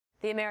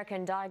The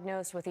American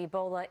diagnosed with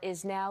Ebola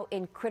is now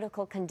in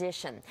critical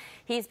condition.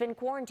 He's been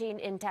quarantined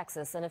in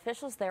Texas, and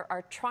officials there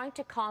are trying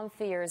to calm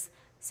fears,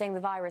 saying the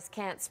virus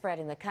can't spread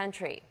in the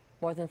country.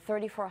 More than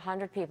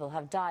 3,400 people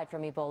have died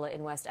from Ebola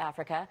in West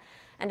Africa.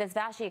 And as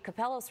Vashi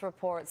Kapelos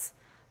reports,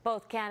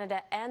 both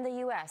Canada and the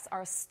U.S.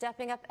 are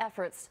stepping up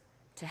efforts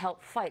to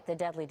help fight the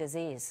deadly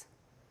disease.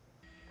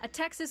 A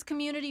Texas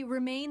community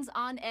remains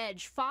on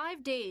edge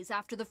 5 days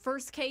after the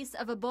first case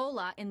of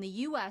Ebola in the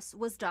U.S.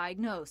 was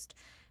diagnosed.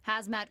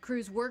 Hazmat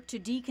crews worked to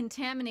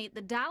decontaminate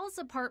the Dallas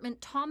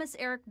apartment Thomas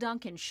Eric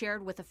Duncan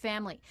shared with a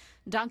family.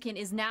 Duncan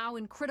is now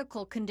in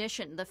critical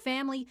condition. The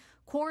family,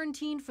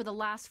 quarantined for the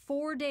last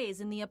 4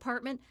 days in the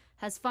apartment,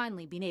 has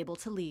finally been able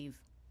to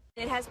leave.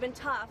 It has been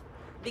tough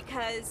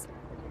because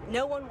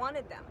no one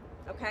wanted them,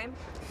 okay?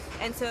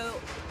 And so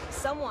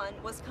someone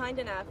was kind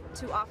enough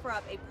to offer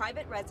up a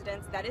private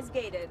residence that is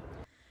gated.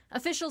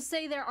 Officials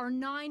say there are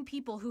 9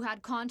 people who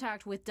had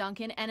contact with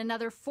Duncan and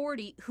another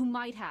 40 who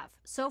might have.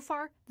 So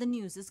far, the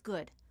news is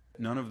good.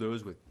 None of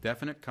those with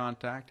definite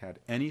contact had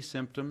any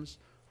symptoms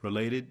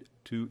related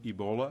to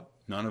Ebola.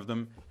 None of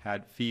them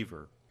had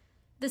fever.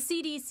 The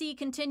CDC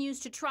continues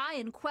to try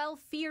and quell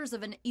fears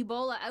of an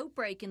Ebola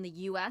outbreak in the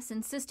U.S.,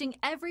 insisting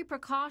every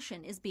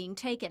precaution is being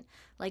taken.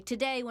 Like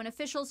today, when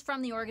officials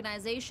from the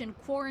organization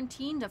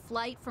quarantined a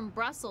flight from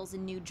Brussels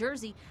in New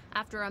Jersey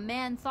after a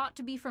man thought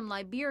to be from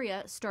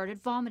Liberia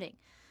started vomiting.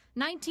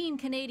 19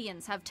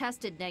 Canadians have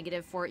tested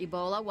negative for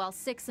Ebola, while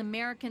 6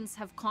 Americans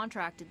have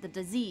contracted the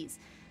disease.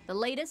 The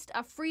latest,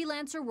 a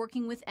freelancer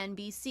working with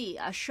NBC,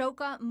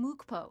 Ashoka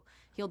Mukpo.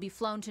 He'll be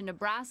flown to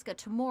Nebraska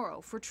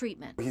tomorrow for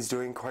treatment. He's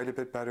doing quite a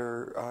bit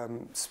better.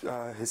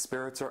 His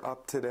spirits are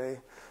up today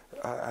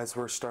as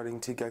we're starting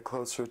to get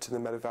closer to the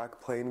medevac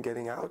plane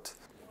getting out.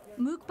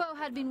 Mukpo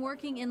had been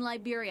working in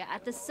Liberia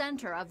at the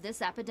center of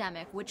this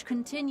epidemic, which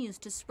continues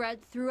to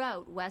spread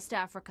throughout West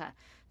Africa.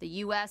 The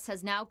U.S.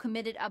 has now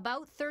committed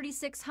about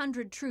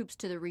 3,600 troops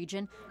to the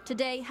region.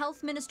 Today,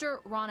 Health Minister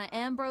Rona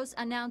Ambrose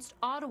announced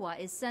Ottawa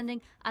is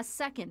sending a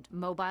second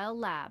mobile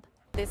lab.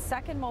 This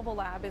second mobile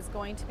lab is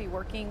going to be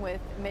working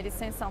with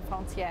Médecins Sans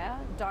Frontières,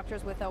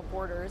 Doctors Without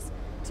Borders,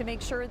 to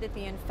make sure that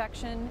the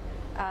infection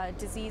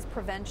disease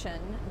prevention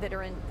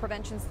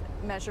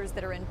measures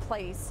that are in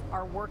place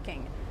are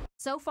working.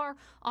 So far,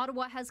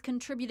 Ottawa has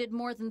contributed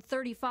more than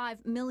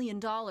 $35 million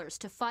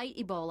to fight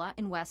Ebola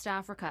in West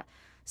Africa.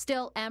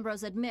 Still,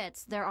 Ambrose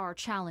admits there are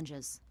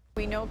challenges.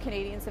 We know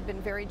Canadians have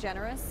been very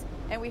generous,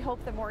 and we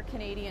hope that more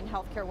Canadian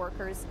healthcare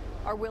workers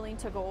are willing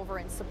to go over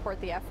and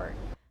support the effort.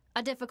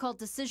 A difficult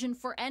decision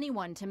for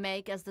anyone to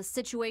make as the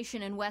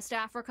situation in West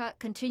Africa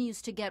continues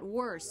to get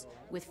worse,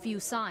 with few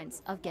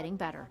signs of getting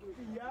better.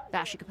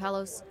 Vashi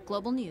Kapelos,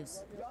 Global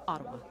News,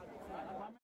 Ottawa.